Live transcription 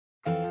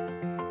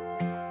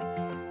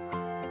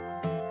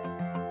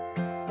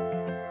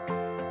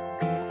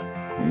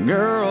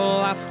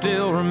Girl, I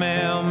still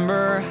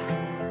remember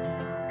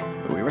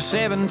we were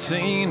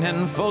 17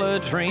 and full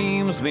of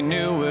dreams. We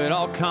knew it'd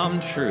all come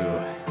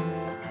true.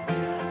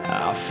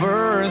 Our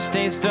first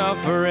taste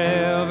of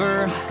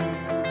forever,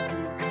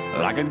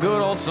 like a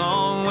good old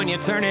song. When you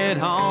turn it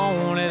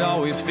on, it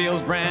always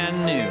feels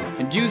brand new.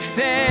 And you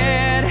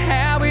said,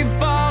 have we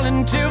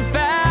fallen too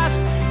fast?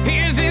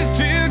 Is this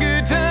too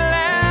good to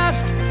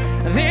last?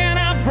 Then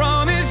I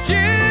promised you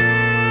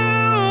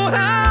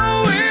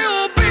I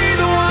will be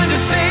the one to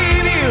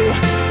save you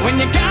when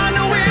you got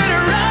nowhere to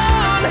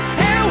run.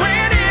 And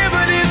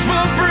whenever this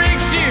world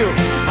breaks you,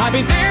 I'll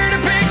be there to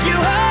pick you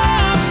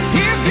up.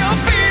 If you're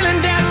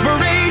feeling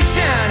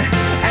desperation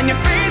and your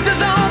faith is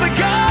all but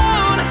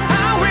gone,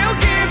 I will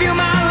give you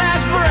my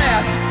last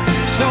breath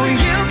so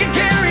you can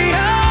carry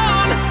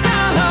on.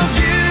 I love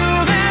you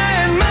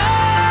that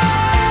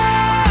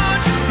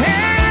much,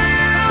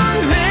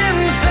 and then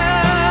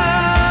some.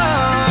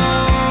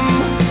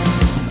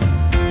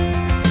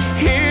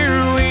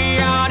 Here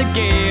we are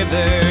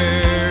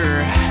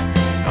together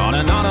on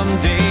an autumn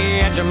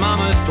day at your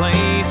mama's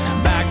place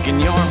back in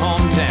your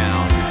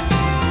hometown.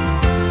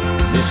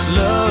 This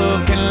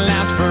love can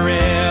last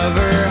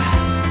forever.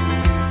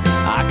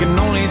 I can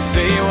only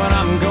say what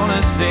I'm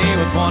gonna say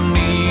with one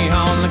knee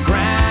on the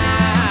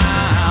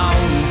ground.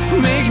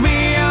 Make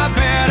me a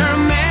better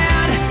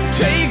man,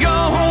 take a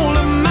hold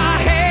of my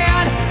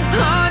hand.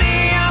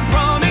 Honey, I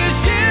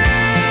promise you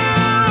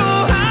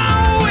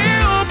I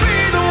will be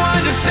the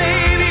one to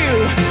save you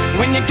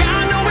when you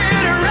got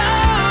nowhere to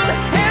run.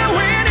 And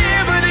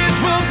whenever this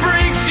world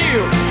breaks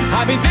you,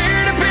 I'll be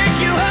there to pick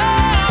you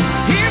up.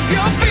 If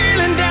you're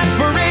feeling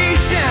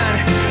desperation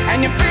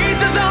and your faith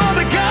is all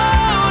but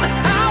gone,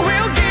 I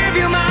will give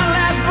you my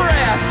last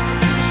breath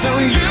so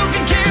you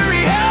can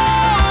carry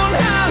on.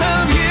 I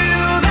love you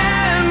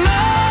that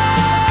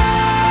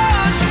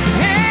much,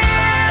 and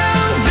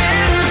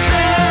then it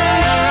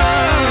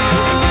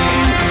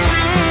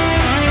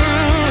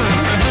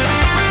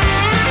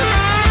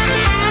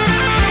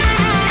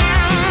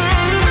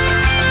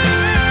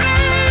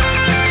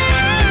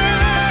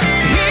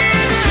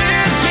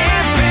just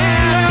gets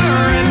better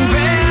and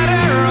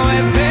better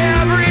with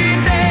every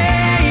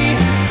day.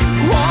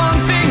 One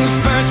thing's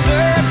for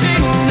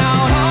certain,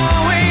 I'll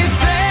always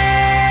say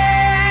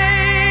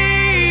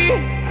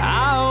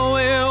I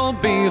will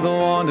be the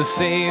one to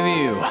save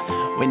you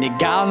when you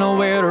got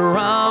nowhere to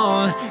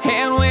run.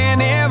 And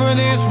whenever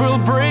this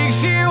world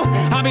breaks you,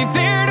 I'll be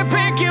there to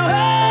pick you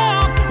up.